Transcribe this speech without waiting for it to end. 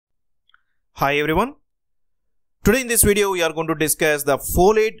Hi everyone. Today in this video we are going to discuss the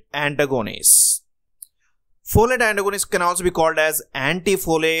folate antagonists. Folate antagonists can also be called as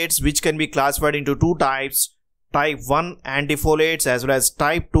antifolates, which can be classified into two types, type 1 antifolates as well as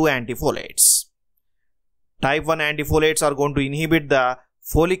type 2 antifolates. Type 1 antifolates are going to inhibit the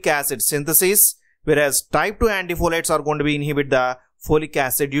folic acid synthesis, whereas type 2 antifolates are going to be inhibit the folic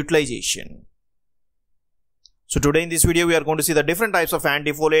acid utilization. So today in this video we are going to see the different types of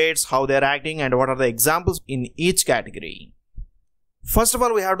antifolates, how they are acting and what are the examples in each category. First of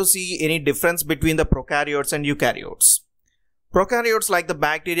all, we have to see any difference between the prokaryotes and eukaryotes. Prokaryotes like the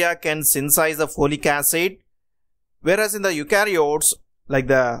bacteria can synthesize the folic acid, whereas in the eukaryotes like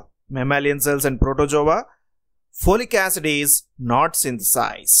the mammalian cells and protozoa, folic acid is not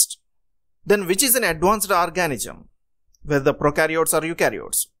synthesized. Then which is an advanced organism, whether the prokaryotes or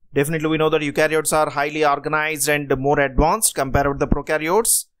eukaryotes? Definitely we know that eukaryotes are highly organized and more advanced compared with the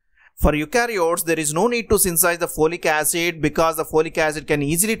prokaryotes. For eukaryotes, there is no need to synthesize the folic acid because the folic acid can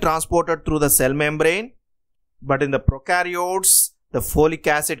easily transported through the cell membrane. But in the prokaryotes, the folic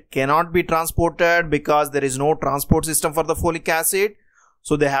acid cannot be transported because there is no transport system for the folic acid.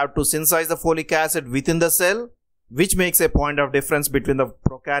 So they have to synthesize the folic acid within the cell, which makes a point of difference between the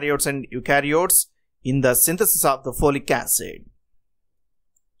prokaryotes and eukaryotes in the synthesis of the folic acid.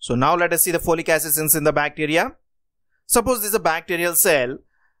 So now let us see the folic acid synthesis in the bacteria. Suppose this is a bacterial cell.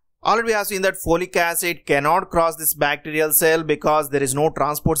 Already we have seen that folic acid cannot cross this bacterial cell because there is no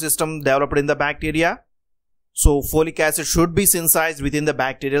transport system developed in the bacteria. So folic acid should be synthesized within the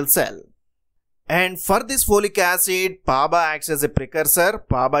bacterial cell. And for this folic acid, PABA acts as a precursor.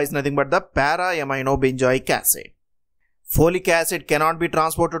 PABA is nothing but the para-aminobenzoic acid. Folic acid cannot be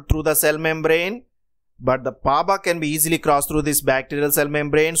transported through the cell membrane, but the PABA can be easily crossed through this bacterial cell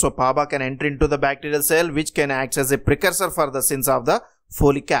membrane. So PABA can enter into the bacterial cell, which can act as a precursor for the synthesis of the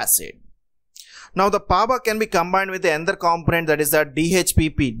folic acid. Now the PABA can be combined with the another component, that is the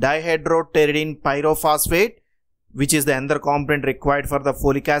DHPP, dihydropteridine pyrophosphate, which is the another component required for the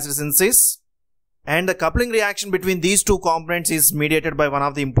folic acid synthesis. And the coupling reaction between these two components is mediated by one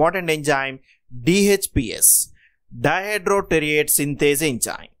of the important enzyme, DHPS, dihydrotertiate synthase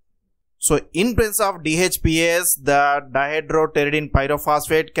enzyme. So in presence of DHPS, the dihydropteridine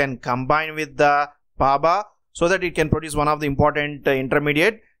pyrophosphate can combine with the PABA so that it can produce one of the important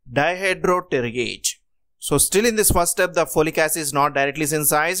intermediate, dihydrotertiate. So still in this first step, the folic acid is not directly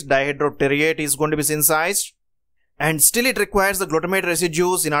synthesized, dihydrotertiate is going to be synthesized, and still it requires the glutamate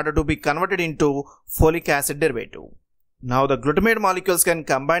residues in order to be converted into folic acid derivative. Now the glutamate molecules can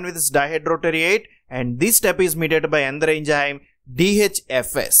combine with this dihydrotertiate, and this step is mediated by another enzyme,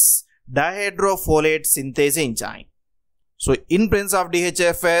 DHFS, dihydrofolate synthase enzyme. So in presence of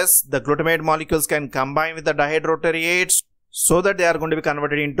DHFS, the glutamate molecules can combine with the dihydrotertiates so that they are going to be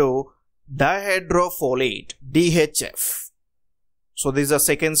converted into dihydrofolate, DHF. So this is the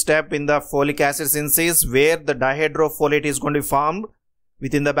second step in the folic acid synthesis where the dihydrofolate is going to be formed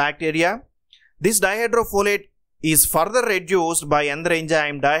within the bacteria. This dihydrofolate is further reduced by another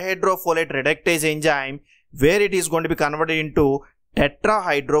enzyme, dihydrofolate reductase enzyme, where it is going to be converted into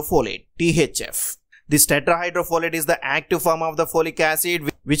tetrahydrofolate, THF. This tetrahydrofolate is the active form of the folic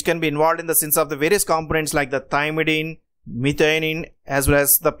acid which can be involved in the synthesis of the various components like the thymidine, methionine as well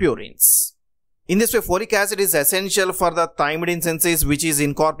as the purines. In this way, folic acid is essential for the thymidine synthesis which is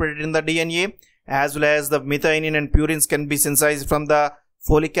incorporated in the DNA, as well as the methionine and purines can be synthesized from the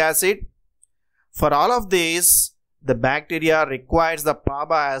folic acid. For all of this, the bacteria requires the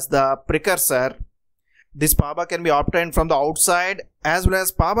PABA as the precursor. This PABA can be obtained from the outside, as well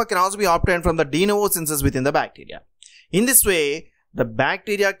as PABA can also be obtained from the de novo synthesis within the bacteria. In this way, the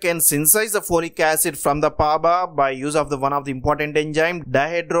bacteria can synthesize the folic acid from the PABA by use of one of the important enzyme,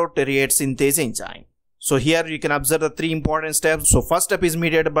 dihydrotertiate synthase enzyme. So here you can observe the three important steps. So first step is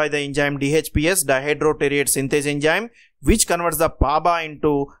mediated by the enzyme DHPS, dihydrotertiate synthase enzyme, which converts the PABA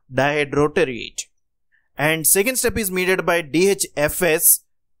into dihydrotertiate. And second step is mediated by DHFS,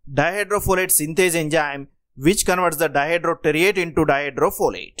 dihydrofolate synthase enzyme, which converts the dihydrotertiate into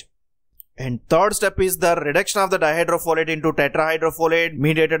dihydrofolate. And third step is the reduction of the dihydrofolate into tetrahydrofolate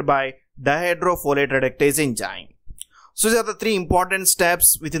mediated by dihydrofolate reductase enzyme. So these are the three important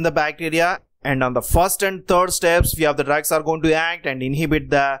steps within the bacteria, and on the first and third steps we have the drugs are going to act and inhibit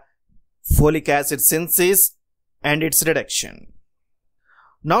the folic acid synthesis and its reduction.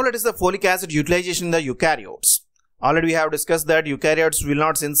 Now let us see the folic acid utilization in the eukaryotes. Already we have discussed that eukaryotes will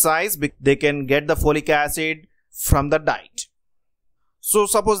not synthesize, they can get the folic acid from the diet. So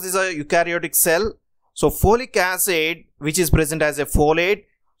suppose this is a eukaryotic cell. So folic acid which is present as a folate,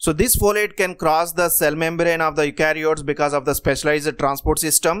 So this folate can cross the cell membrane of the eukaryotes because of the specialized transport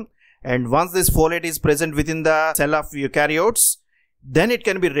system, and once this folate is present within the cell of eukaryotes, then it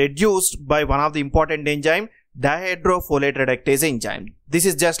can be reduced by one of the important enzyme, dihydrofolate reductase enzyme. This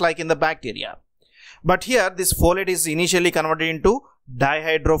is just like in the bacteria. But here this folate is initially converted into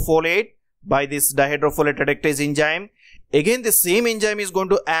dihydrofolate by this dihydrofolate reductase enzyme. Again, the same enzyme is going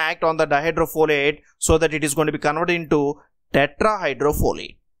to act on the dihydrofolate so that it is going to be converted into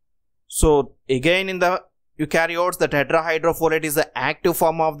tetrahydrofolate. So again, in the eukaryotes, the tetrahydrofolate is the active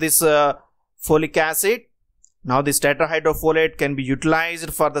form of this folic acid. Now this tetrahydrofolate can be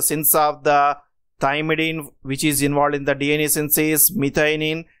utilized for the synthesis of the thymidine, which is involved in the DNA synthesis,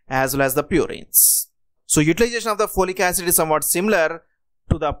 methionine, as well as the purines. So utilization of the folic acid is somewhat similar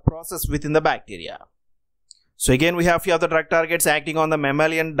to the process within the bacteria. So again, we have few of the drug targets acting on the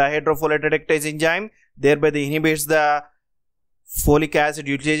mammalian dihydrofolate reductase enzyme, thereby they inhibits the folic acid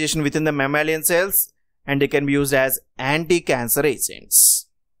utilization within the mammalian cells, and they can be used as anti-cancer agents.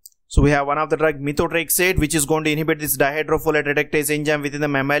 So we have one of the drug methotrexate, which is going to inhibit this dihydrofolate reductase enzyme within the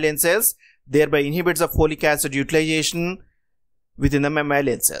mammalian cells, thereby inhibits the folic acid utilization within the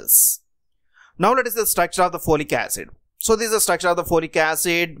mammalian cells. Now let us see the structure of the folic acid. So this is the structure of the folic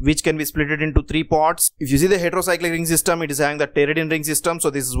acid, which can be split into three parts. If you see the heterocyclic ring system, it is having the pteridine ring system. So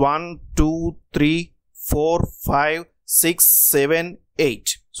this is 1, 2, 3, 4, 5, 6, 7,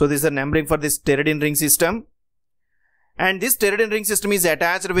 8. So this is the numbering for this pteridine ring system. And this pteridine ring system is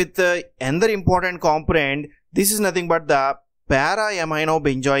attached with another important component. This is nothing but the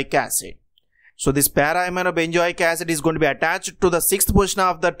para-aminobenzoic acid. So this para-aminobenzoic acid is going to be attached to the 6th position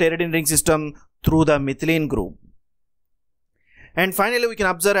of the pteridine ring system through the methylene group. And finally, we can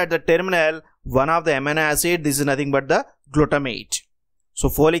observe at the terminal one of the amino acid. This is nothing but the glutamate. So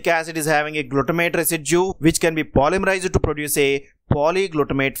folic acid is having a glutamate residue which can be polymerized to produce a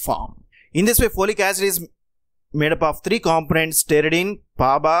polyglutamate form. In this way, folic acid is made up of three components: pteridine,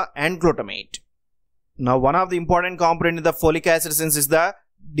 PABA and glutamate. Now one of the important component in the folic acid synthesis is the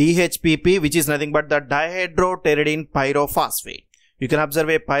DHPP, which is nothing but the dihydropteridine pyrophosphate. You can observe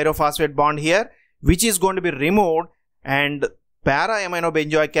a pyrophosphate bond here, which is going to be removed, and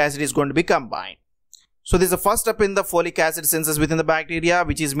para-aminobenzoic acid is going to be combined. So this is the first step in the folic acid synthesis within the bacteria,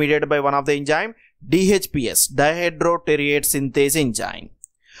 which is mediated by one of the enzyme, DHPS, dihydrotertiate synthase enzyme.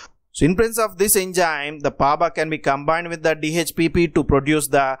 So in presence of this enzyme, the PABA can be combined with the DHPP to produce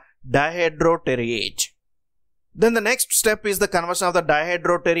the dihydrotertiate. Then the next step is the conversion of the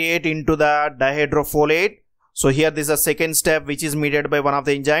dihydrotertiate into the dihydrofolate. So here this is the second step, which is mediated by one of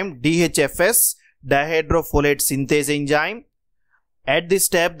the enzyme, DHFS, dihydrofolate synthase enzyme. At this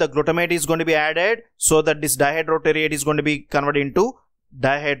step, the glutamate is going to be added so that this dihydrotertiate is going to be converted into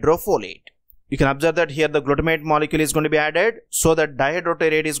dihydrofolate. You can observe that here the glutamate molecule is going to be added so that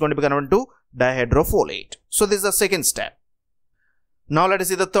dihydrotertiate is going to be converted into dihydrofolate. So this is the second step. Now let us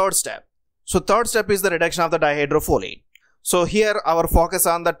see the third step. So third step is the reduction of the dihydrofolate. So here our focus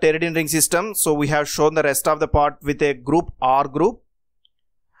on the pteridine ring system. So we have shown the rest of the part with a group R group.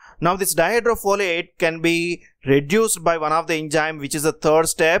 Now this dihydrofolate can be reduced by one of the enzyme, which is the third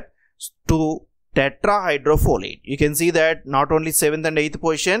step, to tetrahydrofolate. You can see that not only 7th and 8th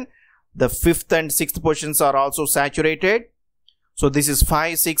position, the 5th and 6th positions are also saturated. So this is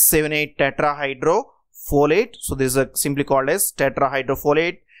 5, 6, 7, 8 tetrahydrofolate. So this is simply called as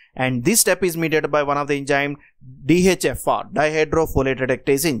tetrahydrofolate. And this step is mediated by one of the enzyme, DHFR, dihydrofolate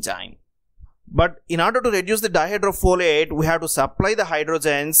reductase enzyme. But in order to reduce the dihydrofolate, we have to supply the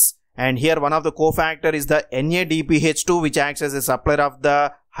hydrogens, and here one of the cofactor is the NADPH2, which acts as a supplier of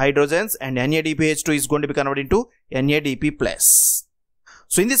the hydrogens, and NADPH2 is going to be converted into NADP+.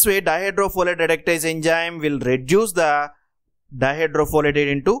 So in this way, dihydrofolate reductase enzyme will reduce the dihydrofolate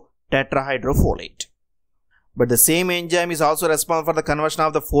into tetrahydrofolate. But the same enzyme is also responsible for the conversion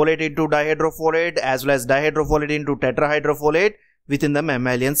of the folate into dihydrofolate as well as dihydrofolate into tetrahydrofolate within the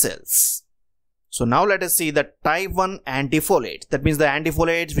mammalian cells. So now let us see the type 1 antifolates. That means the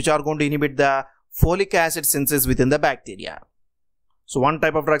antifolates which are going to inhibit the folic acid synthesis within the bacteria. So one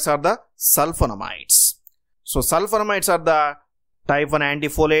type of drugs are the sulforamides. So sulforamides are the type 1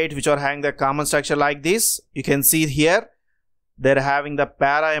 antifolate which are having the common structure like this. You can see here they are having the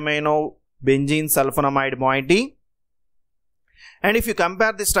para-amino benzene sulfonamide moiety. And if you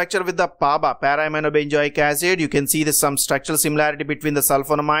compare the structure with the PABA, para-aminobenzoic acid, you can see some structural similarity between the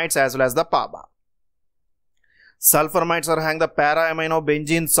sulfonamides as well as the PABA. Sulforamides are having the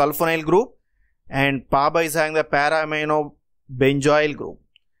para-amino-benzene sulfonyl group and PABA is having the para-amino-benzoyl group.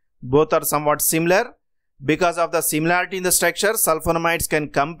 Both are somewhat similar. Because of the similarity in the structure, sulfonamides can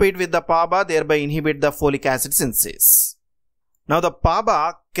compete with the PABA, thereby inhibit the folic acid synthesis. Now the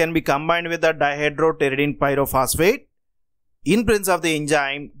PABA can be combined with the dihydropteridine pyrophosphate in presence of the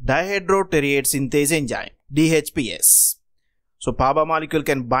enzyme dihydrotertiate synthase enzyme, DHPS. So PABA molecule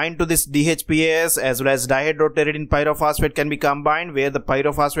can bind to this DHPS, as well as dihydrotertiate pyrophosphate can be combined, where the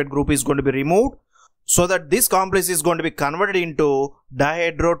pyrophosphate group is going to be removed, so that this complex is going to be converted into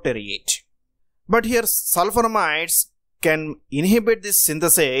dihydrotertiate. But here sulforamides can inhibit this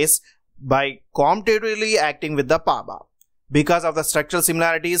synthesis by commutatively acting with the PABA. Because of the structural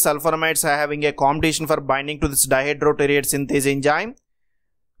similarities, sulforamides are having a competition for binding to this dihydrotertiate synthase enzyme.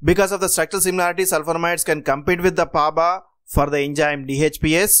 Because of the structural similarities, sulforamides can compete with the PABA for the enzyme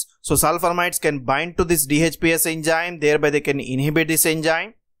DHPS. So sulforamides can bind to this DHPS enzyme, thereby they can inhibit this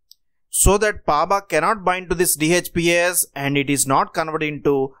enzyme, so that PABA cannot bind to this DHPS and it is not converted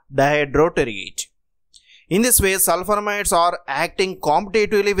into dihydrotertiate. In this way, sulforamides are acting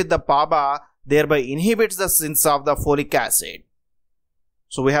competitively with the PABA, thereby inhibits the synthesis of the folic acid.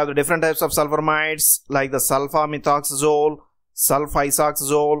 So we have the different types of sulforamides like the sulfamethoxazole,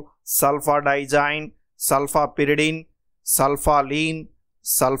 sulfisoxazole, sulfadiazine, sulfapyridine, sulfaline,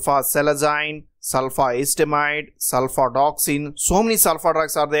 sulfacelazine, sulfaestimide, sulfadoxine. So many sulfa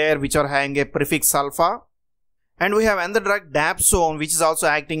drugs are there which are having a prefix sulfa. And we have another drug dapsone, which is also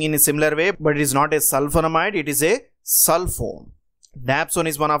acting in a similar way, but it is not a sulfonamide, it is a sulfone. Dapsone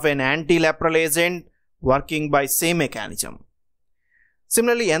is one of an anti-leprol agent working by same mechanism.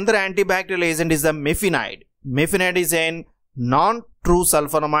 Similarly, another antibacterial agent is the mefinide. Mefinide is a non-true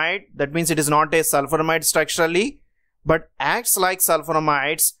sulfonamide, that means it is not a sulfonamide structurally, but acts like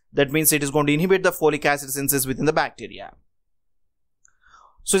sulfonamides, that means it is going to inhibit the folic acid synthesis within the bacteria.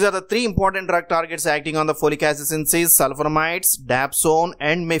 So these are the three important drug targets acting on the folic acid synthesis: sulforamides, dapsone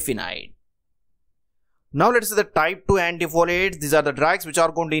and mefinide. Now let's see the type 2 antifolates. These are the drugs which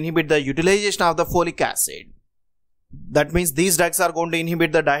are going to inhibit the utilization of the folic acid. That means these drugs are going to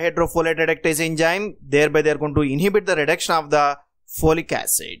inhibit the dihydrofolate reductase enzyme, thereby they are going to inhibit the reduction of the folic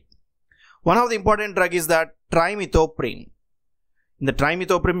acid. One of the important drug is the trimethoprim. In the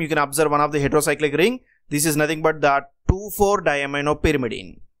trimethoprim, you can observe one of the heterocyclic ring. This is nothing but the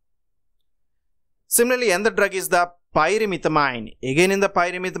 2,4-diaminopyrimidine. Similarly, another drug is the pyrimethamine. Again, in the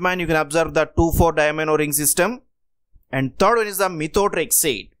pyrimethamine, you can observe the 2,4-diamino ring system. And third one is the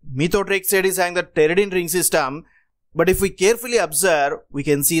methotrexate. Methotrexate is having the pteridine ring system. But if we carefully observe, we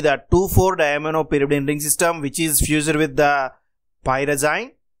can see the 2,4-diaminopyrimidine ring system, which is fused with the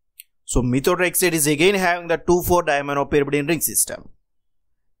pyrazine. So methotrexate is again having the 2,4-diaminopyrimidine ring system.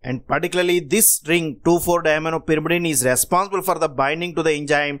 And particularly this ring 2,4-diaminopyrimidine is responsible for the binding to the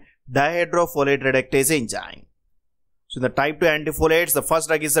enzyme dihydrofolate reductase enzyme. So in the type 2 antifolates, the first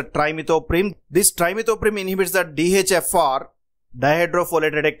drug is the trimethoprim. This trimethoprim inhibits the DHFR,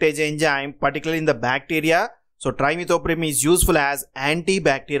 dihydrofolate reductase enzyme, particularly in the bacteria. So trimethoprim is useful as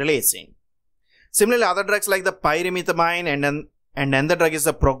antibacterial agent. Similarly, other drugs like the pyrimethamine and another drug is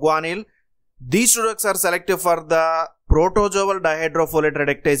the proguanil. These two drugs are selective for the protozoal dihydrofolate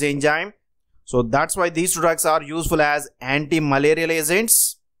reductase enzyme. So that's why these two drugs are useful as anti-malarial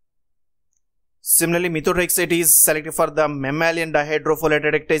agents. Similarly, methotrexate is selective for the mammalian dihydrofolate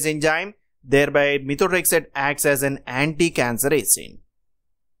reductase enzyme. Thereby, methotrexate acts as an anti-cancer agent.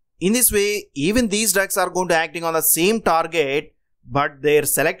 In this way, even these drugs are going to acting on the same target, but their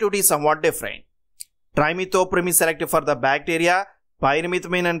selectivity is somewhat different. Trimethoprim is selective for the bacteria.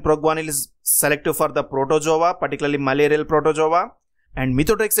 Pyrimethamine and proguanil is selective for the protozoa, particularly malarial protozoa, and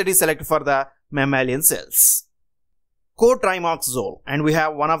methotrexate is selective for the mammalian cells. Cotrimoxazole, and we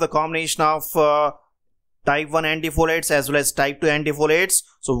have one of the combination of type 1 antifolates as well as type 2 antifolates.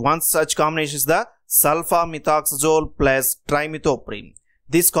 So one such combination is the sulfamethoxazole plus trimethoprim.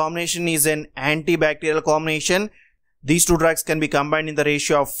 This combination is an antibacterial combination. These two drugs can be combined in the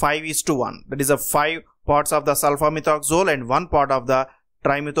ratio of 5:1. That is a 5 parts of the sulfamethoxazole and 1 part of the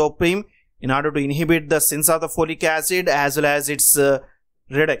trimethoprim in order to inhibit the synthesis of the folic acid as well as its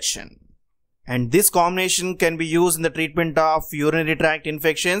reduction. And this combination can be used in the treatment of urinary tract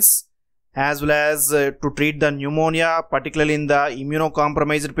infections as well as to treat the pneumonia, particularly in the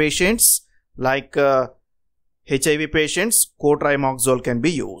immunocompromised patients like HIV patients. Cotrimoxazole can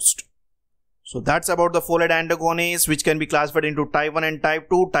be used. So that's about the folate antagonists, which can be classified into type 1 and type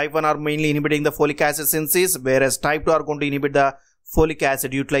 2. Type 1 are mainly inhibiting the folic acid synthesis, whereas type 2 are going to inhibit the folic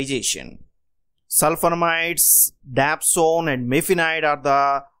acid utilization. Sulforamides, dapsone and mefinide are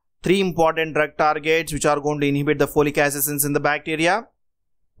the 3 important drug targets which are going to inhibit the folic acid synthesis in the bacteria.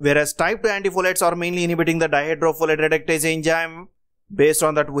 Whereas type 2 antifolates are mainly inhibiting the dihydrofolate reductase enzyme. Based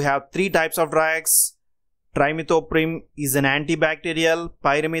on that, we have 3 types of drugs. Trimethoprim is an antibacterial,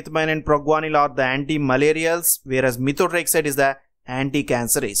 pyrimethamine and proguanil are the anti-malarials, whereas methotrexate is the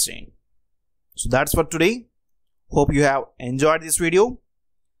anti-cancer agent. So that's for today. Hope you have enjoyed this video.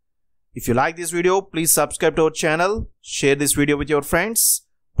 If you like this video, please subscribe to our channel, share this video with your friends,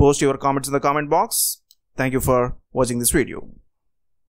 post your comments in the comment box. Thank you for watching this video.